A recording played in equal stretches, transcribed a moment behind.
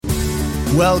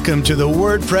Welcome to the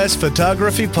WordPress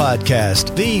Photography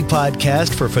Podcast, the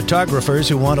podcast for photographers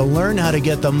who want to learn how to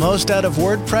get the most out of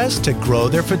WordPress to grow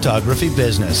their photography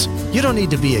business. You don't need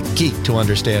to be a geek to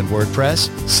understand WordPress.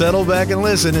 Settle back and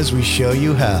listen as we show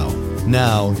you how.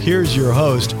 Now, here's your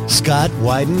host, Scott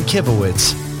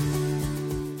Wyden-Kivowitz.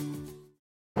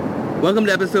 Welcome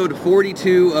to episode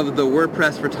 42 of the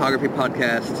WordPress Photography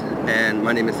Podcast, and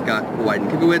my name is Scott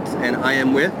Wyden-Kivowitz, and I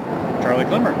am with Charlie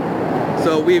Clemmer.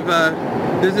 So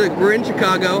we're in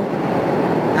Chicago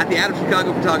at the Out of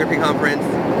Chicago Photography Conference.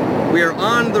 We are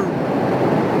on the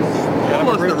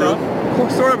almost the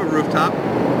roof, sort of a rooftop,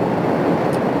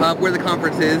 where the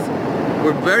conference is.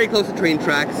 We're very close to train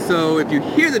tracks, so if you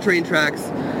hear the train tracks,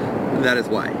 that is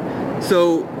why.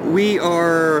 So we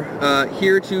are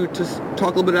here to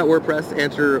talk a little bit about WordPress.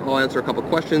 I'll answer a couple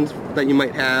questions that you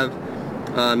might have.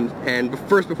 And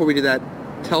first, before we do that,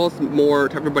 tell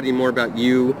everybody more about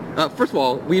you. First of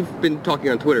all, we've been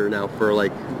talking on Twitter now for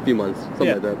like a few months,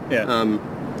 something like that. Yeah.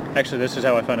 Actually, this is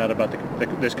how I found out about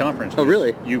this conference. Oh,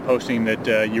 really? You posting that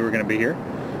you were going to be here,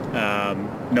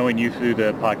 knowing you through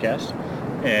the podcast,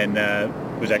 and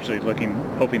was actually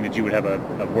hoping that you would have a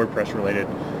WordPress-related.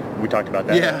 We talked about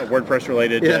that. Yeah. A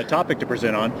WordPress-related topic to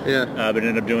present on. Yeah. But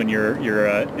ended up doing your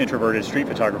introverted street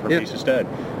photographer piece instead.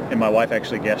 And my wife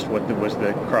actually guessed what was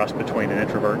the cross between an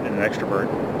introvert and an extrovert.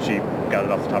 She got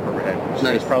it off the top of her head. She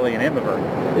said it's probably an ambivert.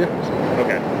 Yeah.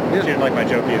 Okay. Yeah. She didn't like my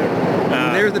joke either.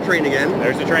 There's the train again.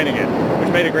 There's the train again,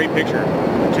 which made a great picture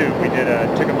too. We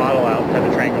took a model out, had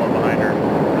the train going behind her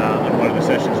on one of the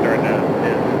sessions during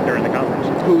the conference.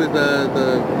 Who is the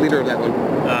leader of that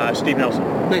one? Steve Nelson.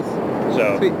 Nice.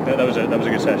 So Sweet. that was a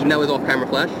good session. And that was off-camera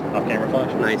flash? Off-camera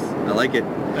flash. Nice. I like it.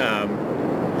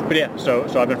 But yeah, so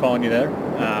I've been following you there.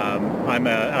 I'm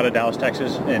out of Dallas,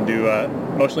 Texas, and do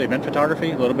mostly event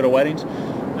photography, a little bit of weddings.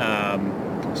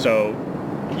 So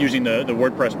using the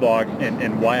WordPress blog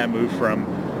and why I moved from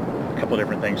a couple of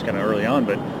different things kind of early on,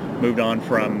 but moved on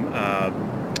from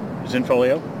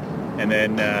Zenfolio, and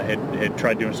then had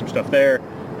tried doing some stuff there,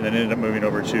 and then ended up moving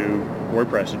over to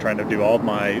WordPress and trying to do all of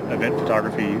my event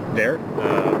photography there,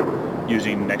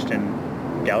 using Next-Gen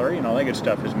Gallery and all that good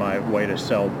stuff is my way to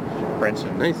sell prints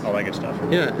and all that good stuff.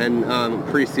 Yeah, and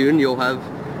pretty soon you'll have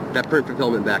that print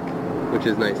fulfillment back, which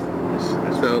is nice.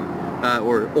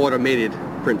 Or automated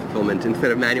print fulfillment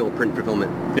instead of manual print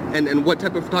fulfillment. And what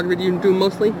type of photography do you do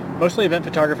mostly? Mostly event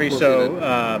photography.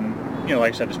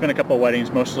 Like I said, it's been a couple of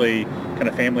weddings, mostly kind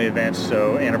of family events,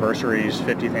 so anniversaries,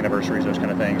 50th anniversaries, those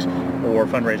kind of things, or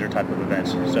fundraiser type of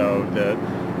events. So the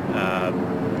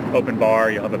open bar,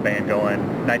 you'll have a band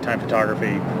going, nighttime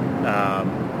photography,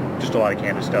 just a lot of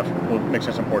candid stuff. We'll mix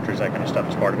in some portraits, that kind of stuff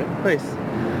as part of it. Nice.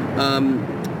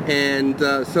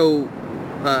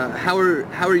 How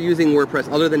are you using WordPress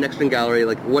other than Next-Gen Gallery?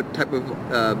 Like what type of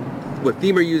what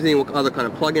theme are you using? What other kind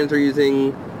of plugins are you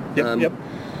using? Yep.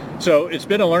 So it's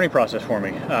been a learning process for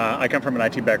me. I come from an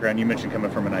IT background. You mentioned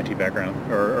coming from an IT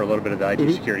background, or a little bit of the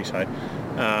IT security side.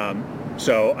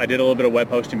 So I did a little bit of web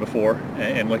hosting before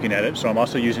and looking at it. So I'm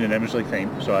also using an Imagely theme.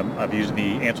 So I've used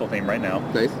the Ansel theme right now.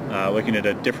 Nice. Looking at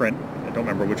a different, I don't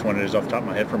remember which one it is off the top of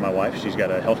my head for my wife. She's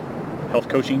got a health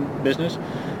coaching business.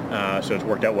 So it's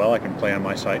worked out well. I can play on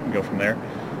my site and go from there.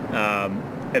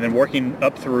 And then working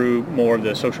up through more of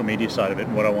the social media side of it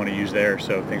and what I want to use there.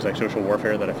 So things like social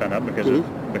warfare that I found out because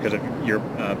of your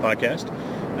podcast.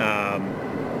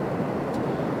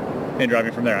 And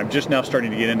driving from there. I'm just now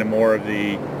starting to get into more of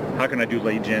the how can I do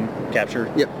lead gen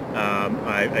capture. Yep.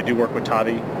 I do work with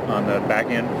Tavi on the back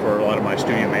end for a lot of my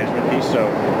studio management piece. So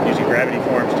using Gravity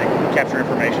Forms to capture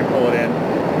information, pull it in,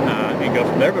 and go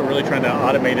from there. But really trying to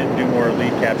automate it and do more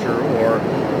lead capture or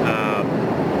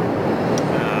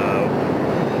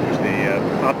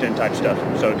opt-in type stuff,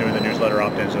 so doing the newsletter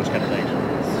opt-ins, those kind of things.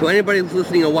 So anybody who's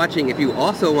listening or watching, if you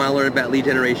also want to learn about lead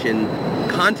generation,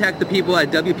 contact the people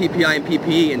at WPPI and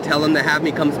PPE and tell them to have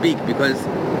me come speak, because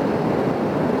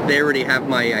they already have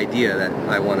my idea that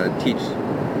I want to teach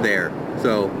there.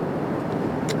 So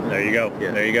there you go.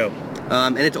 Yeah. There you go.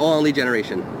 And it's all on lead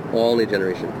generation.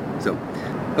 So,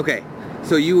 okay.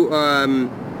 So you're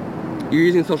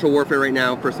using social warfare right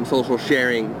now for some social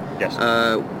sharing. Yes.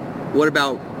 What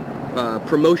about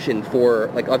promotion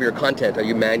of your content? Are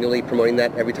you manually promoting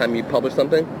that every time you publish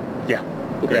something? Yeah.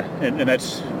 Okay. Yeah. And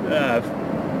that's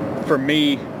for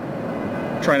me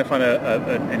trying to find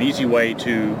an easy way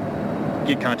to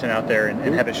get content out there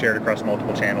and have it shared across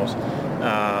multiple channels.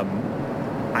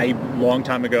 I long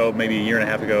time ago, maybe a year and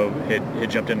a half ago, had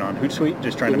jumped in on Hootsuite,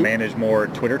 just trying to manage more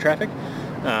Twitter traffic.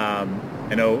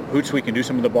 I know Hootsuite can do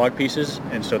some of the blog pieces,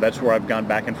 and so that's where I've gone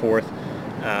back and forth.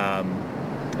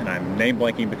 And I'm name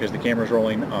blanking because the camera's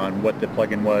rolling on what the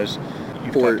plugin was.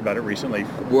 you've talked about it recently.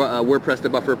 WordPress to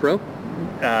Buffer Pro?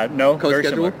 No, very CoSchedule?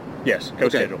 similar. Yes,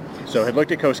 CoSchedule. Okay. So I had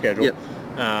looked at CoSchedule. Yep.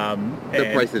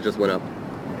 The prices just went up.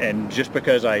 And just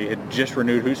because I had just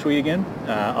renewed Hootsuite again,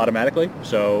 automatically,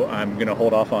 so I'm going to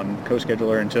hold off on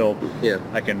CoScheduler until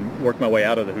I can work my way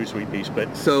out of the Hootsuite piece.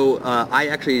 But so I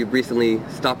actually recently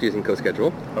stopped using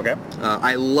CoSchedule. Okay.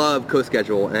 I love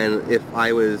CoSchedule, and if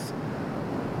I was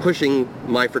pushing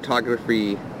my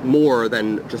photography more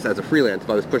than just as a freelance, if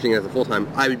I was pushing it as a full-time,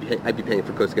 I'd be paying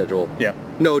for CoSchedule. Yeah.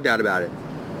 No doubt about it.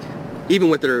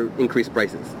 Even with their increased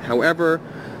prices. However,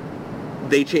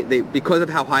 they because of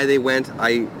how high they went,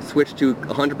 I switched to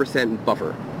 100%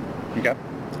 Buffer. Okay.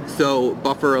 So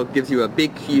Buffer gives you a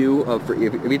big queue for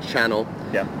each channel,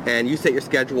 and you set your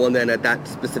schedule, and then at that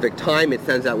specific time, it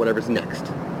sends out whatever's next.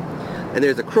 And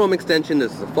there's a Chrome extension,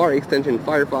 there's a Safari extension,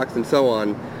 Firefox, and so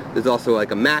on. There's also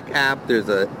like a Mac app. There's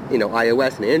a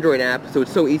iOS and Android app. So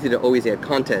it's so easy to always add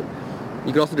content.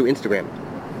 You can also do Instagram.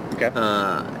 Okay.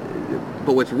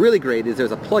 But what's really great is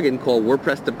there's a plugin called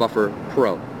WordPress to Buffer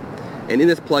Pro. And in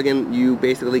this plugin, you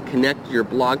basically connect your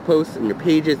blog posts and your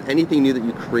pages, anything new that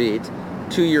you create,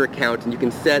 to your account, and you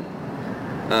can set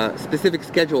specific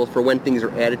schedules for when things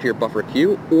are added to your Buffer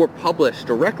queue or published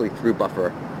directly through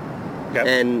Buffer.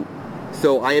 Okay. And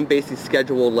so I am basically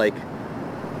scheduled like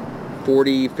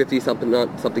 40, 50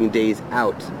 something days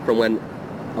out from when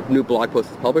a new blog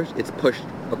post is published. It's pushed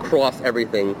across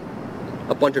everything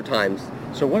a bunch of times.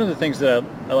 So one of the things that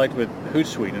I liked with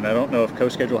Hootsuite, and I don't know if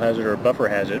CoSchedule has it or Buffer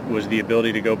has it, was the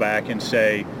ability to go back and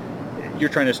say, I'm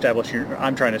trying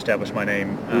to establish my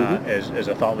name as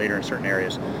a thought leader in certain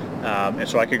areas. And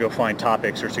so I could go find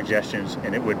topics or suggestions,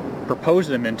 and it would propose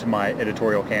them into my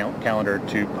editorial calendar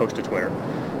to post to Twitter.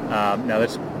 Now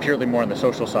that's purely more on the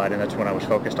social side, and that's when I was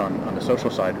focused on the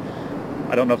social side.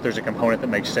 I don't know if there's a component that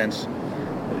makes sense,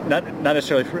 not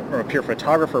necessarily for a pure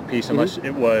photographer piece, unless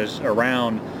it was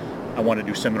around, I want to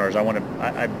do seminars.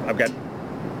 I've got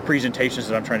presentations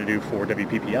that I'm trying to do for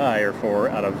WPPI or for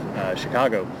out of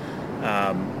Chicago,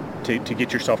 to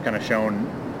get yourself kind of shown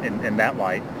in that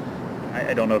light.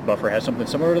 I don't know if Buffer has something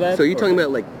similar to that. So you're talking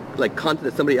about like content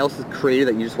that somebody else has created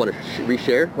that you just want to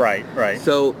reshare? Right.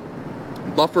 So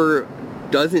Buffer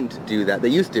doesn't do that. They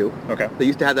used to. Okay. They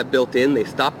used to have that built in. They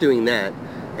stopped doing that,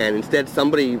 and instead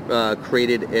somebody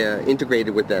integrated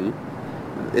with them.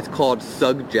 It's called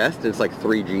Suggest, and it's like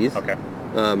 3 Gs. Okay.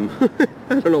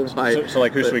 I don't know why. So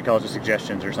like Hootsuite calls it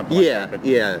suggestions or something like that.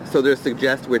 Yeah. So there's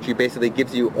Suggest, which basically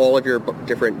gives you all of your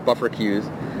different Buffer queues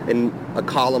and a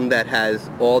column that has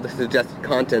all the suggested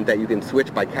content that you can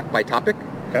switch by topic.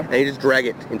 Okay. And you just drag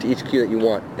it into each queue that you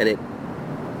want, and it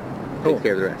takes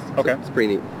care of the rest. Okay. So it's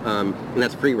pretty neat. And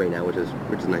that's free right now, which is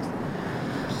nice.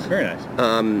 Very nice.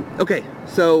 Okay.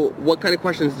 So what kind of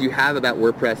questions do you have about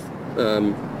WordPress?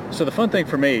 So the fun thing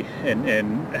for me, and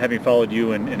having followed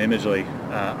you and Imagely,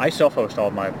 I self-host all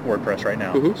of my WordPress right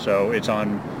now. So it's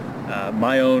on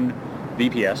my own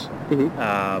VPS.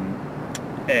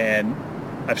 And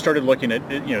I've started looking at,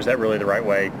 is that really the right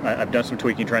way? I've done some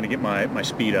tweaking trying to get my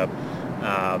speed up.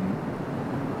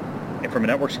 And from a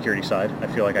network security side, I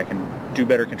feel like I can do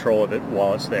better control of it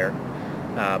while it's there.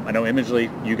 I know Imagely,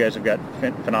 you guys have got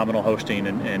phenomenal hosting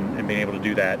and being able to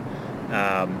do that.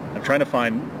 I'm trying to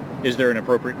find, is there an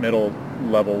appropriate middle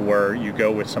level where you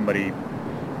go with somebody,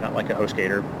 not like a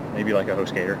HostGator, maybe like a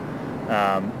HostGator,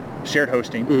 shared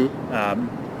hosting,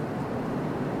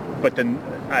 but then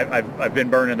I've been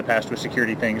burned in the past with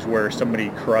security things where somebody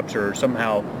corrupts or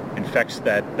somehow infects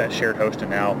that shared host, and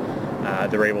now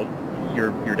they're able,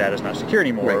 your data's not secure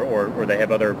anymore, or they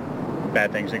have other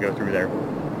bad things that go through there.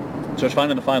 So it's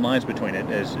finding the fine lines between it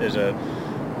as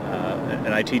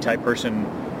an IT type person,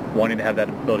 wanting to have that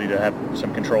ability to have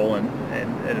some control and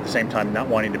at the same time not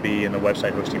wanting to be in the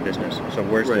website hosting business. So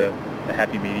where's the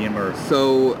happy medium?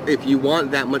 So if you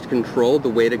want that much control, the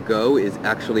way to go is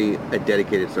actually a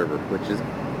dedicated server, which is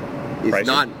pricey?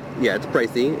 Not, it's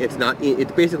pricey.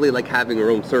 It's basically like having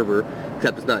your own server,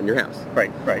 except it's not in your house.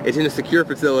 Right. It's in a secure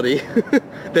facility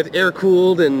that's air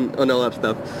cooled and all that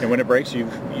stuff. And when it breaks,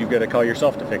 you've got to call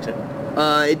yourself to fix it.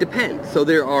 It depends. So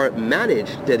there are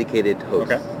managed dedicated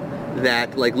hosts. Okay.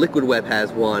 That, like Liquid Web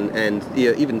has one, and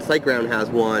even SiteGround has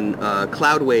one,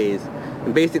 Cloudways,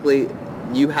 and basically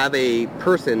you have a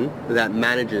person that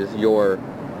manages your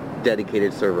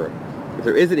dedicated server. If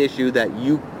there is an issue that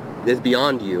is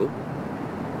beyond you,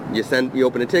 you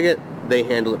open a ticket, they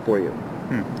handle it for you.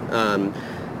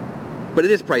 But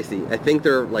it is pricey. I think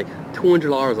they're like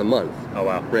 $200 a month. Oh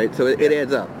wow! Right, so it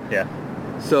adds up. Yeah.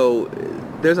 So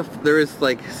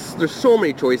there's so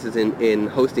many choices in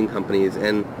hosting companies,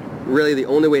 and really the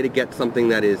only way to get something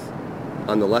that is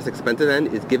on the less expensive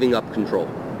end is giving up control.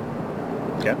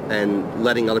 and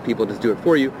letting other people just do it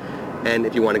for you. And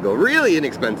if you want to go really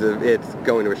inexpensive, it's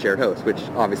going to a shared host, which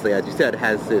obviously, as you said,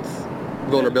 has its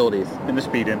vulnerabilities. And the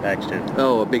speed impacts too.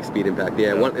 Oh, a big speed impact,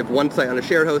 yeah. If one site on a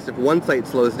shared host, if one site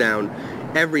slows down,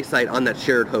 every site on that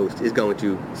shared host is going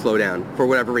to slow down for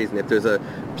whatever reason. If there's a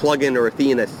plugin or a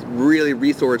theme that's really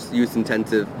resource use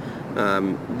intensive,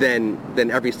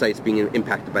 then every site's being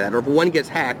impacted by that. Or if one gets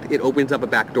hacked, it opens up a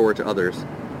backdoor to others.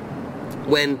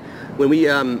 When we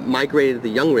migrated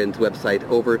the Youngrin's website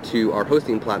over to our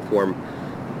hosting platform,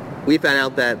 we found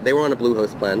out that they were on a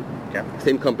Bluehost plan.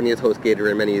 Same company as HostGator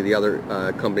and many of the other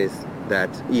companies that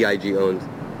EIG owns.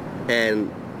 And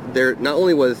not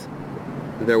only was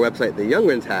their website, the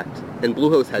Youngrin's, hacked, and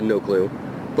Bluehost had no clue,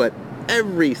 but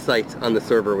every site on the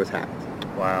server was hacked.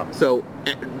 Wow. So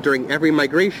during every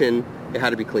migration, it had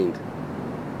to be cleaned.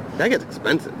 That gets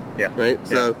expensive. Yeah. Right?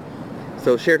 Yeah.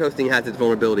 So shared hosting has its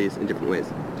vulnerabilities in different ways.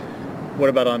 What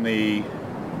about on the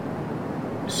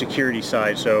security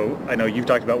side? So I know you've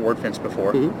talked about WordFence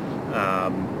before.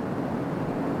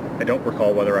 I don't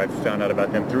recall whether I've found out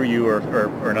about them through you or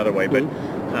another way, but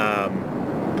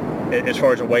as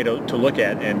far as a way to look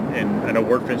at, and I know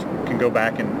WordFence can go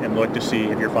back and look to see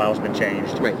if your file's been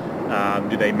changed. Right.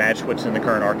 Do they match what's in the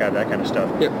current archive, that kind of stuff?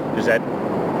 Yep. Does that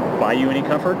buy you any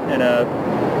comfort in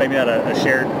maybe not a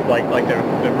shared, like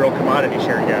the real commodity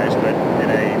shared guys, but in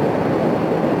I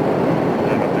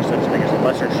don't know if there's such a thing as a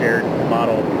lesser shared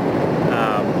model,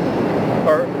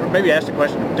 or maybe ask the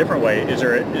question a different way, is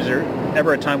there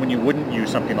ever a time when you wouldn't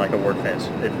use something like a WordFence?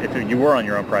 If you were on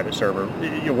your own private server,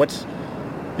 what's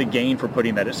the gain for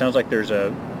putting that? It sounds like there's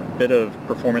a bit of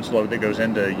performance load that goes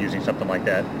into using something like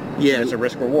that. Yeah, it's a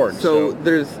risk reward. So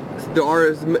there's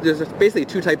basically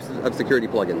two types of security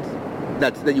plugins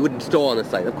that you would install on the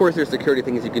site. Of course, there's security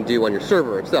things you can do on your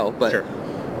server itself, but sure.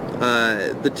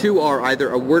 The two are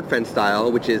either a WordFence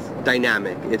style, which is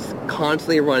dynamic. It's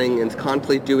constantly running, and it's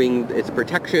constantly doing its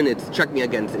protection. It's checking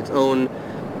against its own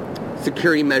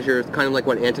security measures, kind of like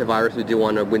what antivirus would do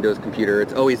on a Windows computer.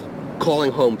 It's always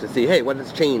calling home to see, hey, what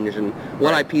has changed and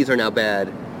what IPs are now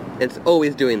bad. It's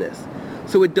always doing this.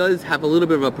 So it does have a little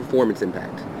bit of a performance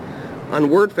impact. On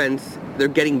WordFence, they're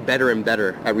getting better and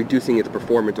better at reducing its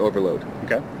performance overload.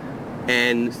 Okay.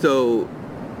 And so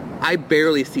I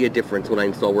barely see a difference when I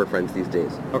install WordFence these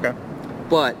days. Okay.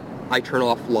 But I turn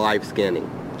off live scanning.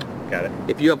 Got it.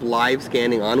 If you have live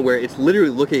scanning on, where it's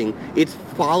literally it's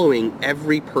following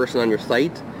every person on your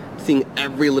site, seeing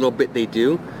every little bit they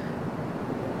do,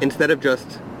 instead of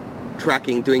just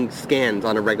doing scans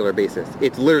on a regular basis.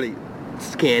 It's literally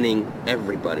scanning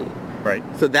everybody. Right.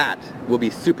 So that will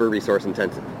be super resource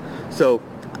intensive. So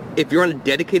if you're on a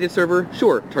dedicated server,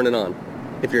 sure, turn it on.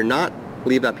 If you're not,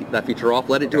 leave that feature off.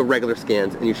 Let it do a regular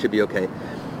scans, and you should be okay.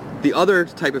 The other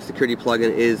type of security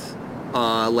plugin is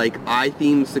like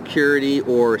iTheme Security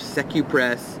or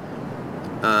SecuPress.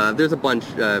 There's a bunch,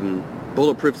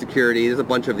 Bulletproof Security. There's a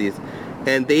bunch of these,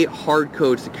 and they hard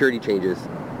code security changes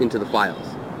into the files.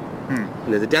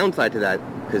 And there's a downside to that,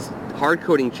 because hard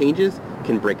coding changes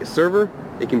can break a server,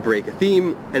 it can break a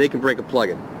theme, and it can break a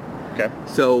plugin. Okay.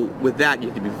 So with that, you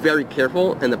have to be very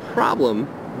careful. And the problem,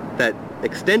 that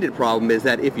extended problem, is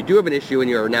that if you do have an issue and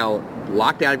you're now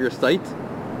locked out of your site,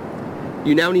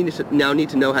 you now need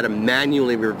to know how to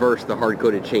manually reverse the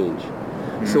hard-coded change.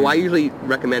 So I usually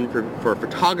recommend for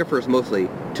photographers mostly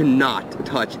to not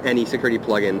touch any security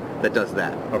plugin that does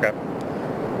that. Okay.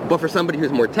 But for somebody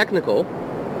who's more technical,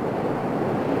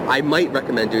 I might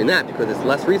recommend doing that because it's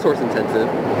less resource intensive.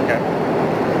 Okay.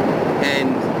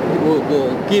 And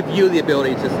will give you the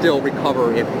ability to still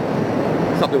recover if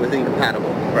something was incompatible.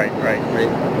 Right.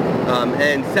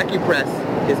 And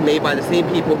SecuPress is made by the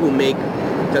same people who make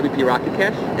WP Rocket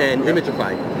Cache and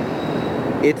Imagify.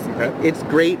 It's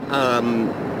great.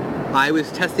 I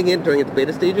was testing it during its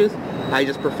beta stages. I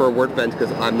just prefer WordFence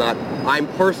because I'm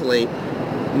personally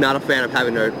not a fan of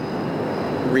having to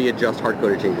readjust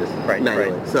hard-coded changes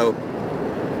manually. Right. So,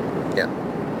 yeah.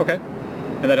 Okay.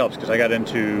 And that helps because I got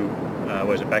into,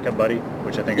 Backup Buddy,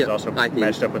 which I think is also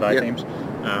matched up with iThemes,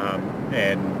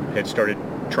 and had started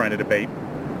trying to debate,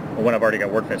 well, when I've already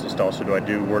got WordFence installed, so do I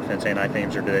do WordFence and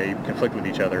iThemes, or do they conflict with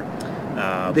each other?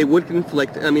 They would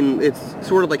conflict. I mean, it's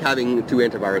sort of like having two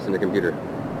antivirus in a computer.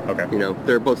 Okay. You know,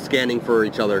 they're both scanning for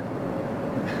each other.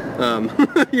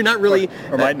 You're not really...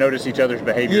 Or might notice each other's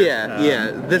behavior.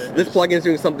 This plugin is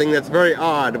doing something that's very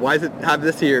odd. Why does it have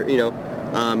this here,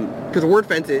 because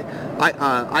WordFence,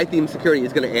 iTheme Security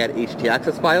is going to add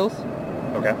HTAccess files.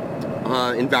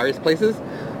 Okay. In various places.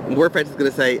 And WordFence is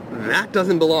going to say, that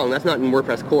doesn't belong, that's not in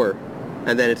WordPress core.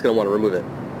 And then it's going to want to remove it.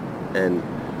 And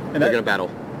they're going to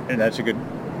battle. And that's a good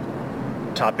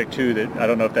topic too that I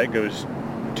don't know if that goes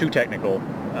too technical.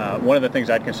 One of the things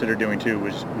I'd consider doing too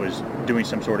was doing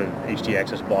some sort of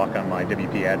htaccess block on my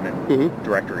WP admin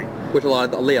directory, which a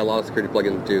lot of security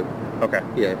plugins do. Okay.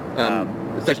 Yeah.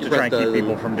 Just to try and keep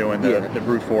people from doing the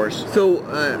brute force. So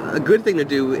a good thing to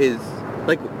do is,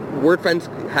 like, WordFence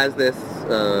has this,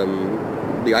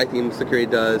 the iTheme security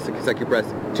does,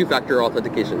 SecurePress, two-factor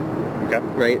authentication. Okay.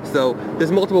 Right? So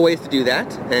there's multiple ways to do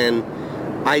that, and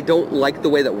I don't like the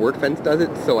way that WordFence does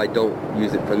it, so I don't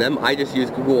use it from them. I just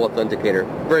use Google Authenticator.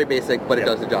 Very basic, but it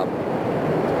does the job.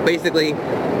 Basically,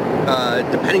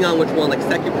 depending on which one, like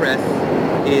SecurePress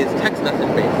is text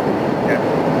message based. Okay.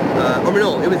 Or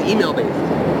no, it was email based.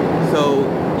 So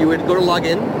you would go to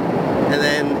login, and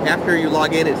then after you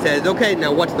log in, it says, okay,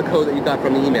 now what's the code that you got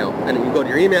from the email? And then you go to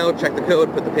your email, check the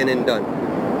code, put the pin in, done.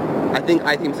 I think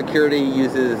iTheme Security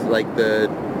uses like the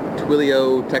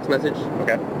Twilio text message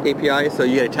API, so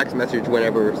you get a text message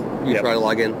whenever you try to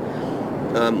log in.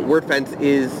 WordFence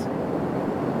is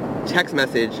text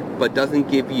message, but doesn't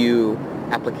give you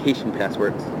application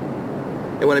passwords.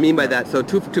 And what I mean by that, so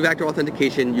two-factor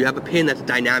authentication, you have a PIN that's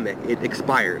dynamic. It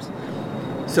expires.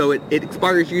 So it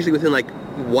expires usually within like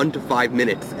 1 to 5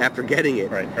 minutes after getting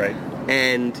it. Right.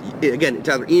 And again, it's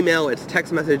either email, it's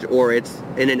text message, or it's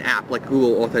in an app like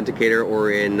Google Authenticator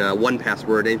or in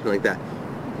 1Password, anything like that.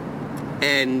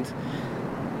 And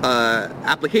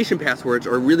application passwords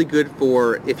are really good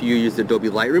for if you use Adobe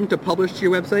Lightroom to publish to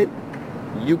your website.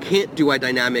 You can't do a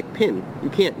dynamic PIN. You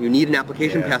can't. You need an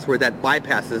application password that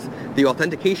bypasses the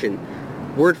authentication.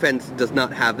 WordFence does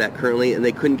not have that currently, and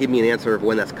they couldn't give me an answer of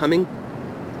when that's coming,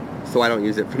 so I don't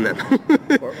use it from them.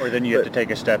 or then you have to take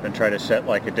a step and try to set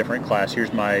like a different class.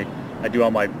 I do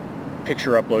all my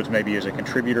picture uploads maybe as a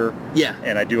contributor. Yeah.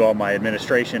 And I do all my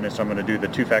administration, and so I'm going to do the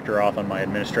two-factor auth on my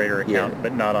administrator account,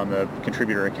 but not on the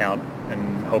contributor account,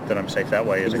 and hope that I'm safe that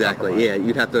way. Exactly. Yeah.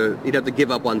 You'd have to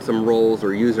give up on some roles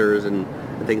or users and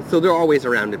things. So there are ways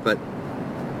around it, but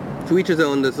to each his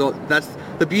own. That's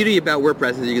the beauty about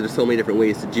WordPress is there's so many different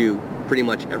ways to do pretty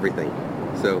much everything.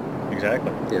 So.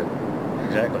 Exactly. Yeah.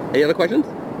 Exactly. Any other questions?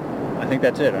 I think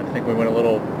that's it. I think we went a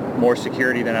little more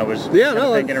security than I was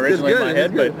thinking originally in my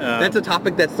head. But that's a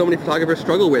topic that so many photographers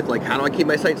struggle with. Like, how do I keep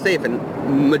my site safe? And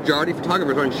majority of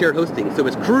photographers are on shared hosting, so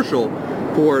it's crucial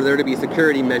for there to be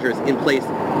security measures in place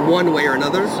one way or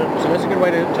another. So that's a good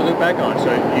way to loop back on.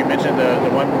 So you mentioned the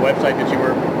one website that you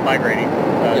were migrating,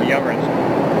 the Youngrens.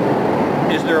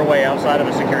 Is there a way outside of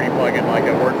a security plugin like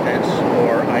a WordFence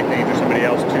or iTheme or somebody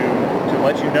else to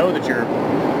let you know that your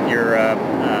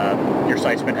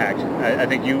site's been hacked? I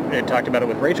think you had talked about it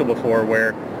with Rachel before,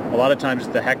 where a lot of times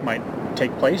the hack might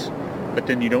take place, but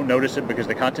then you don't notice it because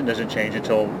the content doesn't change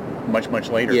until much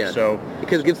later. Yeah. So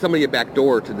because it gives somebody a back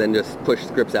door to then just push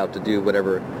scripts out to do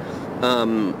whatever.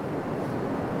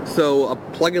 So a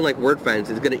plugin like WordFence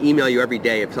is going to email you every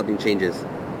day if something changes.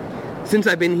 Since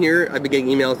I've been here, I've been getting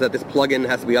emails that this plugin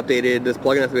has to be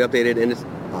updated, and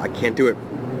I can't do it.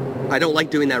 I don't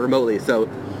like doing that remotely, so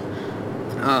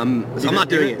I'm not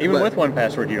doing it. Even with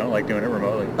 1Password, you don't like doing it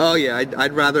remotely. Oh yeah,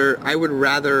 I would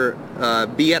rather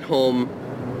be at home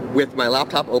with my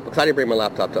laptop open, because I didn't bring my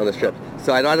laptop on this trip.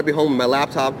 So I'd rather be home with my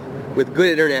laptop with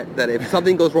good internet, that if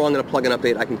something goes wrong in a plugin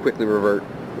update, I can quickly revert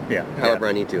however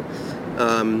I need to.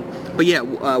 But yeah,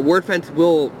 WordFence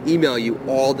will email you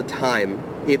all the time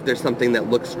if there's something that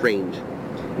looks strange.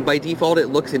 By default, it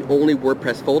looks in only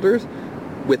WordPress folders.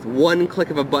 With one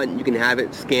click of a button, you can have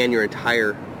it scan your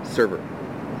entire server.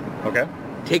 Okay.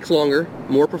 Takes longer,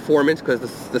 more performance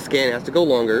because the scan has to go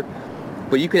longer,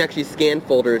 but you can actually scan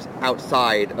folders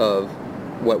outside of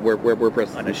where WordPress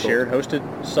is. On a shared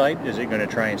hosted site, is it going to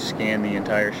try and scan the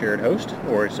entire shared host,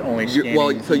 or it's only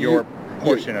scanning your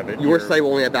portion of it? Your site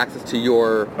will only have access to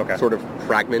your sort of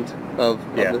fragment of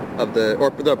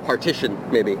the partition,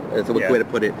 maybe is a way to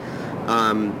put it.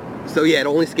 So yeah,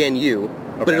 it'll only scan you,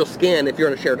 but it'll scan, if you're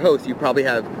on a shared host, you probably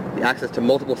have access to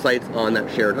multiple sites on that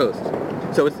shared host.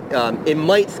 So it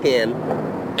might scan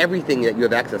everything that you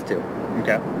have access to.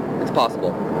 Okay. It's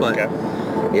possible, but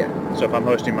yeah. So if I'm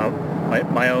hosting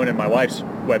my own and my wife's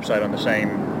website on the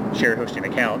same shared hosting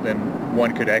account, then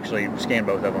one could actually scan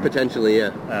both of them. Potentially,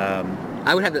 yeah.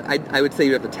 I would say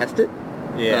you have to test it.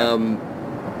 Yeah.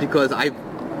 Because I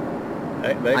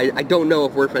don't know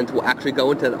if WordFence will actually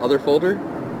go into the other folder,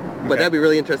 but that'd be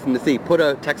really interesting to see. Put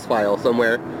a text file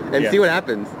somewhere and see what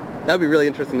happens. That would be really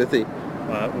interesting to see.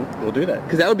 We'll do that.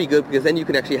 Because that would be good, because then you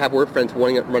can actually have WordFence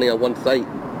running on one site.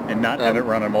 And not have it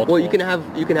run on multiple. Well, you can have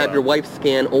your wife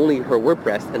scan only her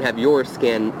WordPress and have yours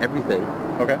scan everything.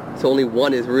 Okay. So only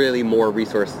one is really more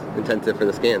resource intensive for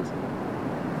the scans.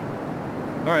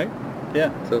 All right.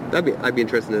 Yeah. So I'd be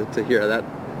interested to hear how that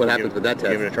what happens with that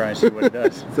test. Give it a try and see what it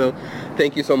does. So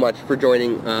thank you so much for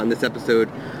joining on this episode.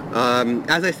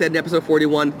 As I said in episode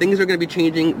 41, things are going to be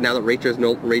changing now that Rachel is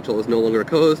no longer a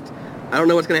co-host. I don't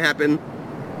know what's going to happen,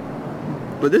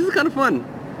 but this is kind of fun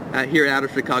here at Out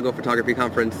of Chicago Photography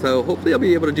Conference. So hopefully I'll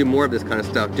be able to do more of this kind of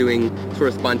stuff, doing sort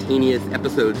of spontaneous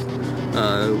episodes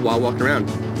while walking around.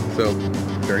 So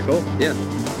very cool. Yeah.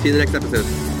 See you in the next episode.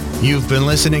 You've been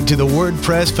listening to the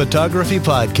WordPress Photography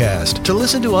Podcast. To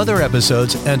listen to other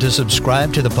episodes and to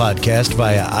subscribe to the podcast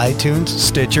via iTunes,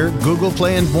 Stitcher, Google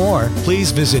Play, and more,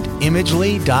 please visit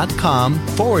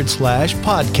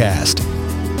imagely.com/podcast.